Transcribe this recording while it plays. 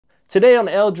Today on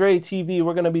LDreTv,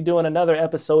 we're going to be doing another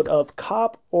episode of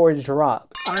Cop or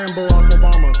Drop. I am Barack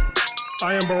Obama.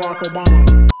 I am Barack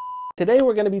Obama. Today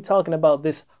we're going to be talking about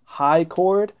this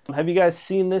HiChord. Have you guys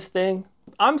seen this thing?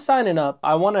 I'm signing up.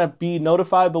 I want to be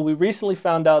notified, but we recently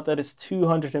found out that it's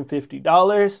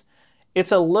 $250.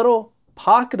 It's a little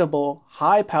pocketable,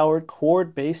 high-powered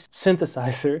chord-based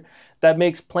synthesizer that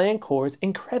makes playing chords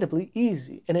incredibly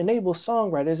easy and enables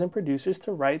songwriters and producers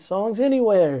to write songs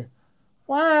anywhere.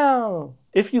 Wow.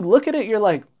 If you look at it, you're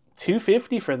like,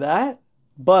 $250 for that?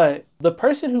 But the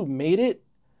person who made it,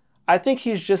 I think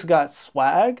he's just got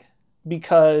swag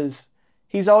because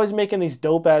he's always making these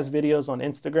dope ass videos on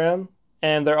Instagram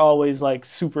and they're always like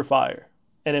super fire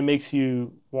and it makes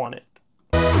you want it.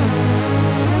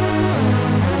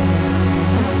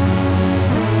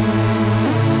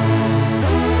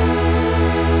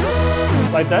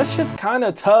 Like that shit's kind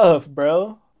of tough,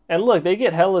 bro. And look, they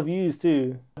get hella views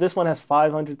too. This one has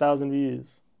 500,000 views.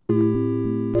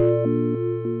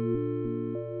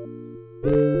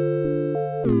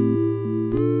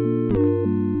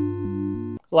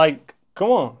 Like,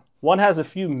 come on. One has a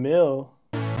few mil.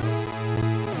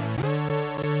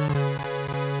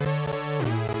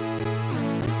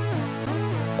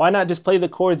 Why not just play the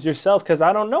chords yourself? Because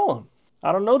I don't know them.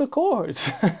 I don't know the chords.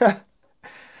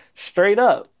 Straight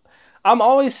up. I'm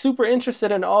always super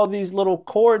interested in all these little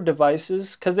chord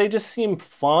devices because they just seem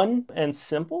fun and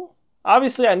simple.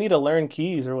 Obviously, I need to learn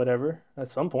keys or whatever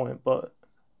at some point, but...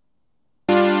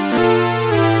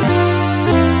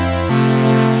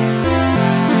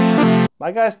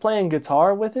 My guy's playing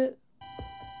guitar with it?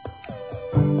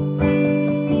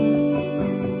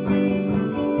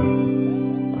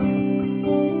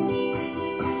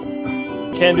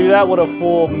 Can't do that with a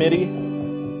full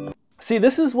MIDI. See,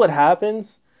 this is what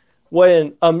happens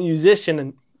when a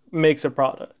musician makes a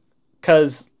product,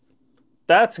 because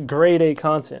that's grade A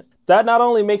content. That not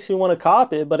only makes you want to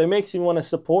copy it, but it makes you want to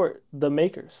support the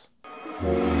makers.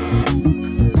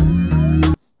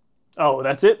 Oh,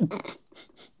 that's it?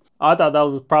 I thought that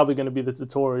was probably going to be the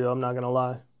tutorial, I'm not going to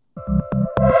lie.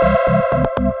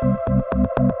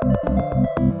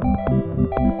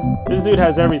 This dude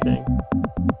has everything.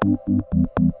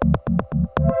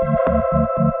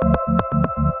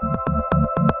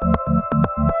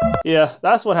 Yeah,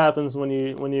 that's what happens when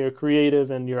you're creative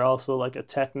and you're also like a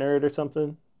tech nerd or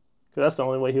something. Because that's the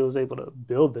only way he was able to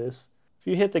build this. If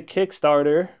you hit the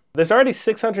Kickstarter, there's already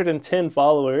 610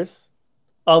 followers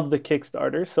of the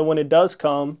Kickstarter. So when it does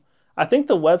come, I think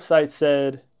the website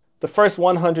said the first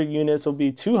 100 units will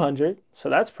be 200. So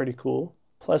that's pretty cool.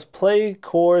 Plus play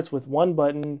chords with one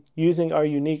button using our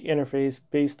unique interface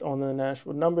based on the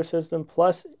natural number system,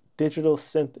 plus digital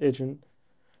synth engine.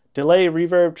 Delay,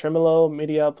 reverb, tremolo,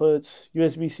 MIDI outputs,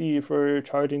 USB-C for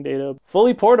charging data.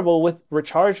 Fully portable with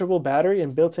rechargeable battery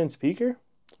and built-in speaker.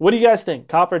 What do you guys think?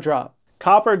 Cop or drop?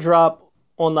 Cop or drop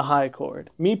on the HiChord?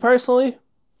 Me personally,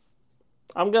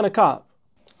 I'm gonna cop.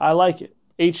 I like it.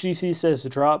 HGC says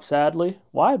drop, sadly.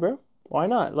 Why, bro? Why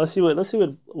not? Let's see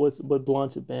what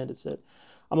Blunted Bandit said.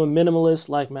 I'm a minimalist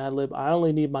like Madlib. I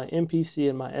only need my MPC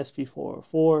and my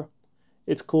SP404.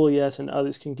 It's cool, yes, and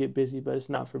others can get busy, but it's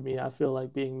not for me. I feel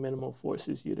like being minimal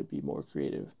forces you to be more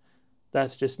creative.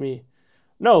 That's just me.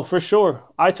 No, for sure.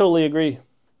 I totally agree.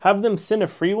 Have them send a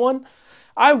free one?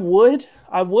 I would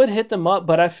hit them up,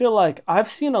 but I feel like I've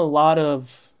seen a lot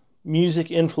of music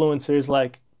influencers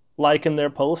liking their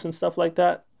posts and stuff like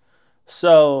that.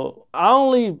 So I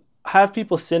only have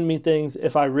people send me things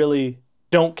if I really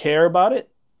don't care about it.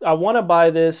 I want to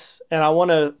buy this and I want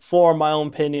to form my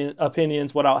own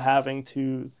opinions without having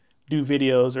to do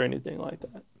videos or anything like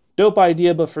that. Dope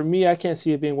idea, but for me, I can't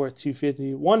see it being worth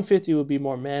 $250. $150 would be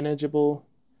more manageable.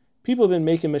 People have been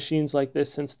making machines like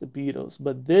this since the Beatles,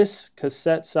 but this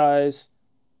cassette size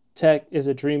tech is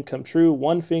a dream come true.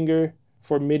 One finger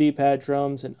for MIDI pad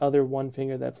drums and other one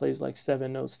finger that plays like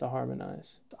 7 notes to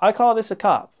harmonize. I call this a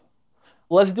cop.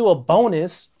 Let's do a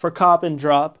bonus for cop and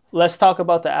drop. Let's talk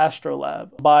about the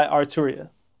AstroLab by Arturia.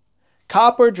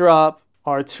 Cop or drop,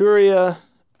 Arturia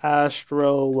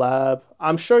AstroLab.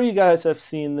 I'm sure you guys have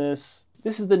seen this.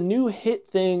 This is the new hit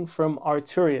thing from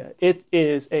Arturia. It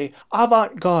is a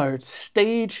avant-garde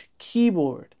stage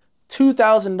keyboard.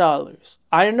 $2,000.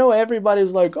 I know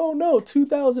everybody's like, oh no,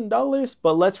 $2,000,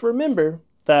 but let's remember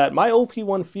that my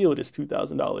OP1 Field is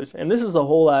 $2,000 and this is a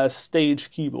whole ass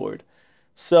stage keyboard.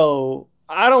 So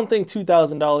I don't think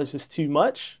 $2,000 is too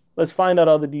much. Let's find out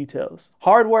all the details.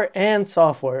 Hardware and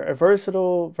software, a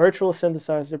versatile virtual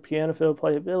synthesizer, piano fill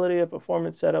playability, a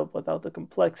performance setup without the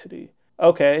complexity.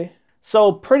 Okay,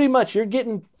 so pretty much you're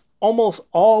getting almost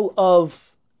all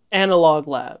of Analog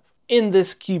Lab in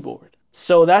this keyboard.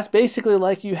 So that's basically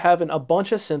like you having a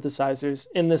bunch of synthesizers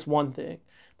in this one thing.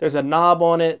 There's a knob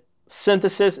on it,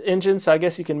 synthesis engine, so I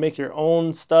guess you can make your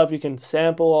own stuff. You can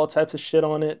sample all types of shit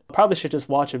on it. Probably should just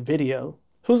watch a video.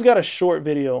 Who's got a short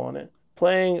video on it?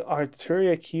 Playing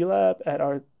Arturia Keylab at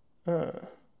our...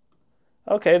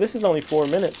 Okay, this is only 4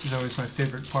 minutes. This is always my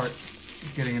favorite part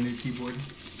of getting a new keyboard.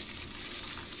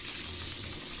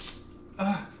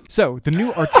 So, the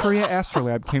new Arturia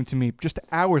AstroLab came to me just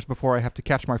hours before I have to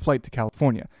catch my flight to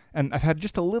California, and I've had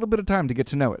just a little bit of time to get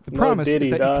to know it. The promise is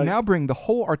that you can now bring the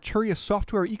whole Arturia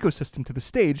software ecosystem to the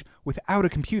stage without a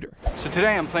computer. So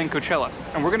today I'm playing Coachella,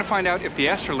 and we're going to find out if the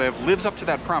AstroLab lives up to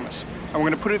that promise, and we're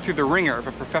going to put it through the ringer of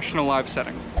a professional live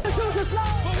setting.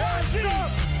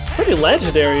 Pretty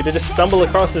legendary to just stumble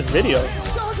across this video.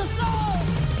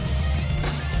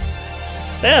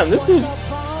 Damn, this dude's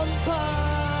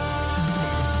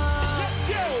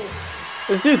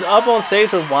up on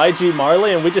stage with YG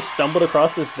Marley and we just stumbled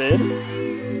across this vid?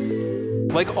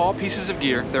 Like all pieces of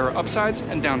gear, there are upsides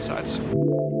and downsides.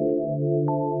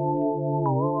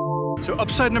 So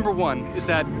upside number one is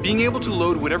that being able to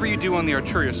load whatever you do on the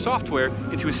Arturia software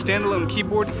into a standalone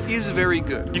keyboard is very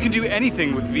good. You can do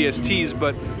anything with VSTs,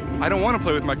 but I don't want to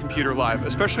play with my computer live,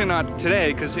 especially not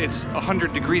today because it's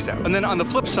 100 degrees out. And then on the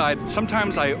flip side,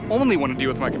 sometimes I only want to deal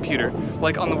with my computer.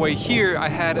 Like on the way here, I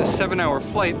had a 7-hour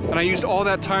flight and I used all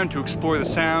that time to explore the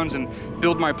sounds and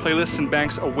build my playlists and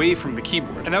banks away from the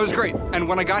keyboard. And that was great. And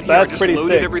when I got here, I just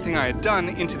loaded everything I had done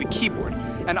into the keyboard.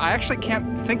 And I actually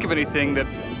can't think of anything that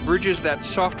bridges that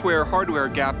software-hardware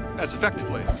gap as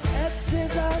effectively.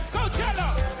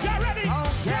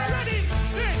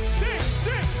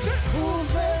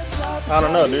 I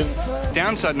don't know, dude.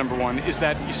 Downside number one is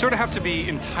that you sort of have to be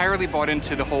entirely bought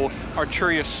into the whole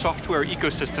Arturia software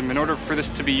ecosystem in order for this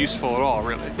to be useful at all,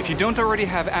 really. If you don't already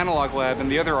have AstroLab and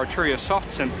the other Arturia soft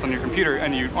synths on your computer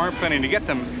and you aren't planning to get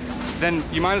them, then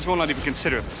you might as well not even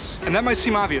consider this. And that might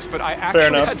seem obvious, but I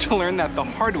actually had to learn that the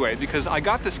hard way because I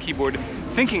got this keyboard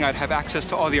thinking I'd have access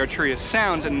to all the Arturia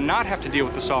sounds and not have to deal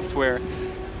with the software.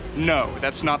 No,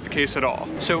 that's not the case at all.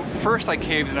 So first I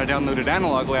caved and I downloaded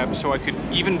AstroLab so I could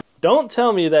even... Don't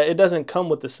tell me that it doesn't come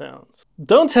with the sounds.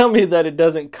 Don't tell me that it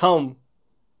doesn't come.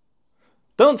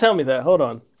 Don't tell me that, hold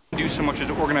on. Do so much as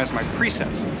to organize my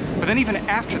presets. But then even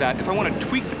after that, if I want to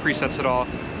tweak the presets at all,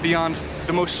 beyond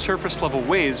the most surface level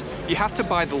ways, you have to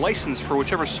buy the license for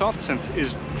whichever soft synth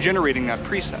is generating that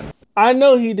preset. I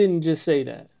know he didn't just say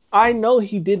that. I know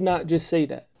he did not just say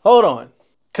that. Hold on,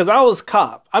 because I was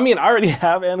cop. I mean, I already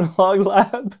have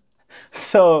AstroLab,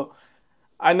 so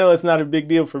I know it's not a big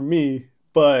deal for me,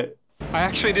 but... I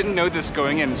actually didn't know this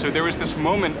going in, so there was this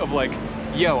moment of like,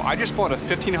 yo, I just bought a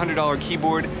 $1,500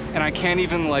 keyboard and I can't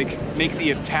even like make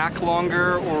the attack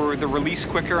longer or the release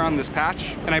quicker on this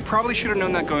patch. And I probably should have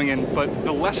known that going in, but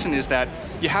the lesson is that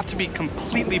you have to be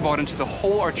completely bought into the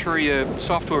whole Arturia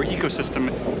software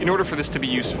ecosystem in order for this to be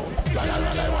useful.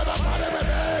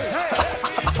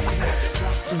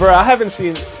 Bro, I haven't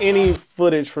seen any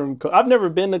footage from... I've never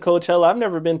been to Coachella, I've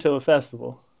never been to a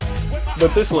festival.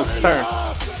 But this looks turned.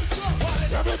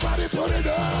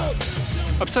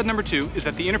 Upside number two is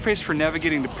that the interface for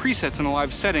navigating the presets in a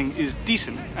live setting is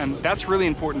decent, and that's really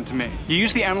important to me. You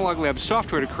use the AstroLab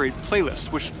software to create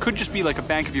playlists, which could just be like a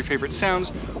bank of your favorite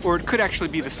sounds, or it could actually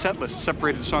be the set list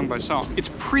separated song by song. It's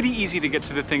pretty easy to get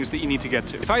to the things that you need to get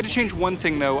to. If I had to change one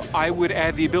thing though, I would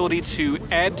add the ability to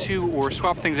add to or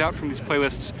swap things out from these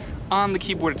playlists on the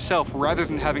keyboard itself, rather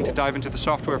than having to dive into the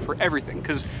software for everything,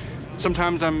 because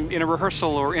sometimes I'm in a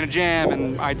rehearsal or in a jam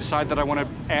and I decide that I want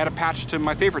to add a patch to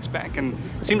my favorites bank, and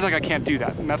it seems like I can't do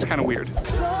that, and that's kind of weird.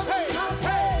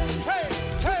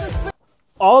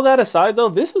 All that aside though,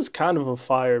 this is kind of a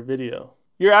fire video.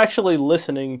 You're actually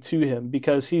listening to him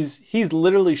because he's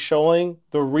literally showing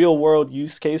the real world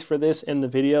use case for this in the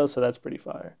video, so that's pretty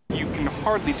fire. You can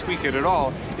hardly tweak it at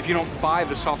all if you don't buy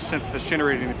the soft synth that's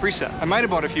generating the preset. I might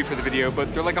have bought a few for the video,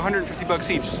 but they're like 150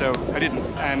 bucks each, so I didn't,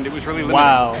 and it was really limited.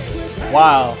 Wow.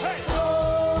 Wow.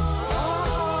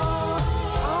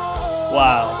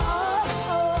 Wow.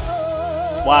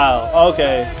 Wow.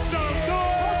 Okay.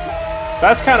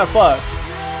 That's kind of fucked.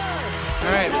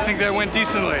 Alright, I think that went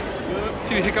decently.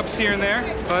 A few hiccups here and there,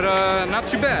 but not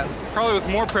too bad. Probably with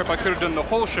more prep I could have done the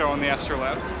whole show on the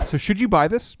AstroLab. So should you buy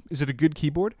this? Is it a good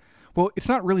keyboard? Well, it's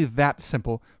not really that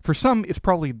simple. For some, it's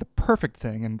probably the perfect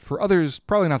thing, and for others,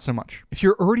 probably not so much. If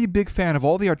you're already a big fan of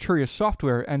all the Arturia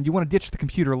software and you want to ditch the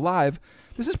computer live,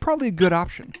 this is probably a good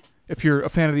option. If you're a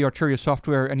fan of the Arturia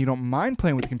software and you don't mind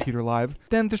playing with the computer live,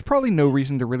 then there's probably no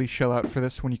reason to really shell out for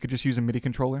this when you could just use a MIDI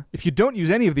controller. If you don't use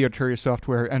any of the Arturia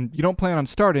software and you don't plan on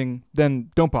starting,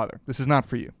 then don't bother. This is not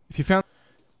for you. If you found...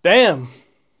 Damn.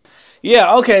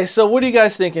 Yeah, okay, so what are you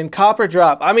guys thinking? Copper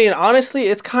drop. I mean, honestly,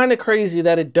 it's kind of crazy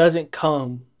that it doesn't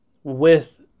come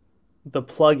with the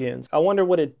plugins. I wonder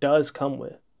what it does come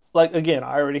with. Like, again,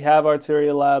 I already have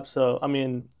Arturia Lab, so, I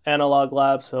mean, Analog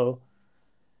Lab, so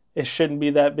it shouldn't be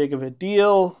that big of a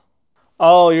deal.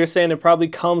 Oh, you're saying it probably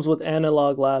comes with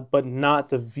Analog Lab, but not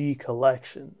the V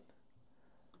collection.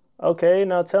 Okay,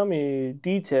 now tell me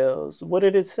details. What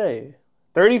did it say?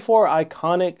 34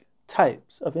 iconic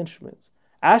types of instruments.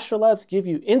 AstroLabs give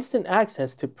you instant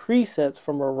access to presets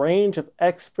from a range of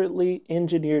expertly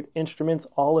engineered instruments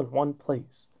all in one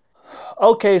place.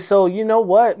 Okay, so you know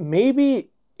what?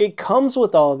 Maybe it comes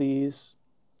with all these,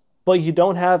 but you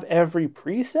don't have every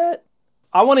preset?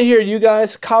 I want to hear you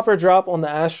guys. Copper drop on the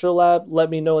AstroLab. Let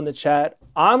me know in the chat.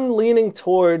 I'm leaning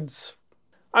towards,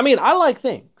 I mean, I like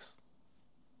things.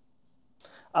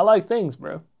 I like things,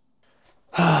 bro.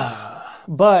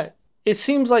 But it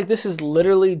seems like this is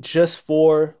literally just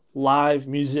for live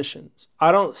musicians.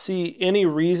 I don't see any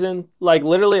reason. Like,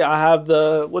 literally, I have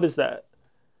the, what is that?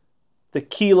 The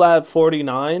KeyLab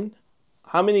 49.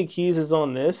 How many keys is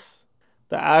on this?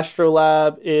 The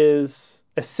AstroLab is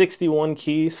a 61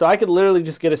 key. So I could literally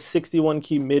just get a 61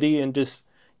 key MIDI and just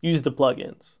use the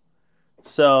plugins.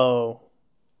 So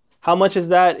how much is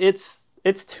that? It's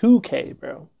 $2K,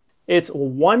 bro. It's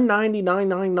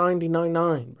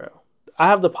 $199,999, bro. I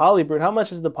have the Polybrute. How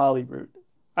much is the Polybrute?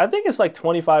 I think it's like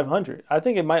 $2,500. I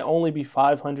think it might only be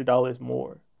 $500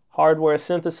 more. Hardware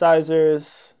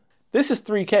synthesizers. This is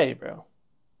 $3K, bro.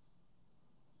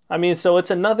 I mean, so it's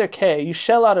another K. You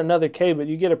shell out another K, but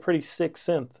you get a pretty sick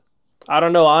synth. I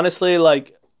don't know, honestly,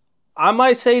 like, I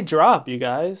might say drop, you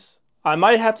guys. I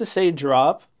might have to say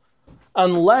drop,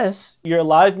 unless you're a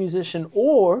live musician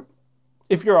or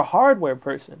if you're a hardware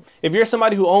person. If you're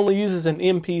somebody who only uses an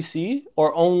MPC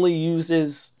or only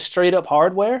uses straight up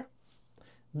hardware,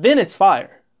 then it's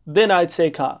fire. Then I'd say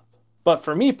cop. But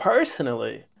for me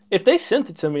personally, if they sent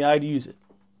it to me, I'd use it.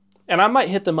 And I might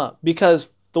hit them up because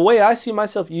the way I see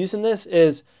myself using this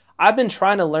is I've been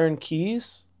trying to learn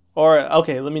keys. Or,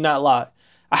 okay, let me not lie.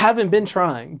 I haven't been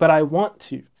trying, but I want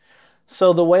to.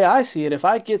 So the way I see it, if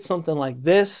I get something like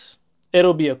this,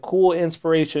 it'll be a cool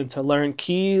inspiration to learn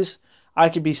keys. I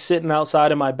could be sitting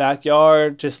outside in my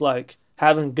backyard, just like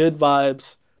having good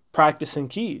vibes, practicing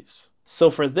keys. So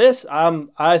for this,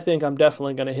 I think I'm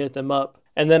definitely going to hit them up.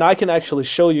 And then I can actually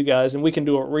show you guys and we can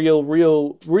do a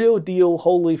real deal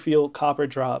Holyfield copper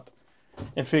drop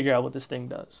and figure out what this thing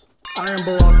does. I am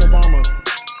Barack Obama.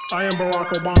 I am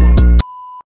Barack Obama.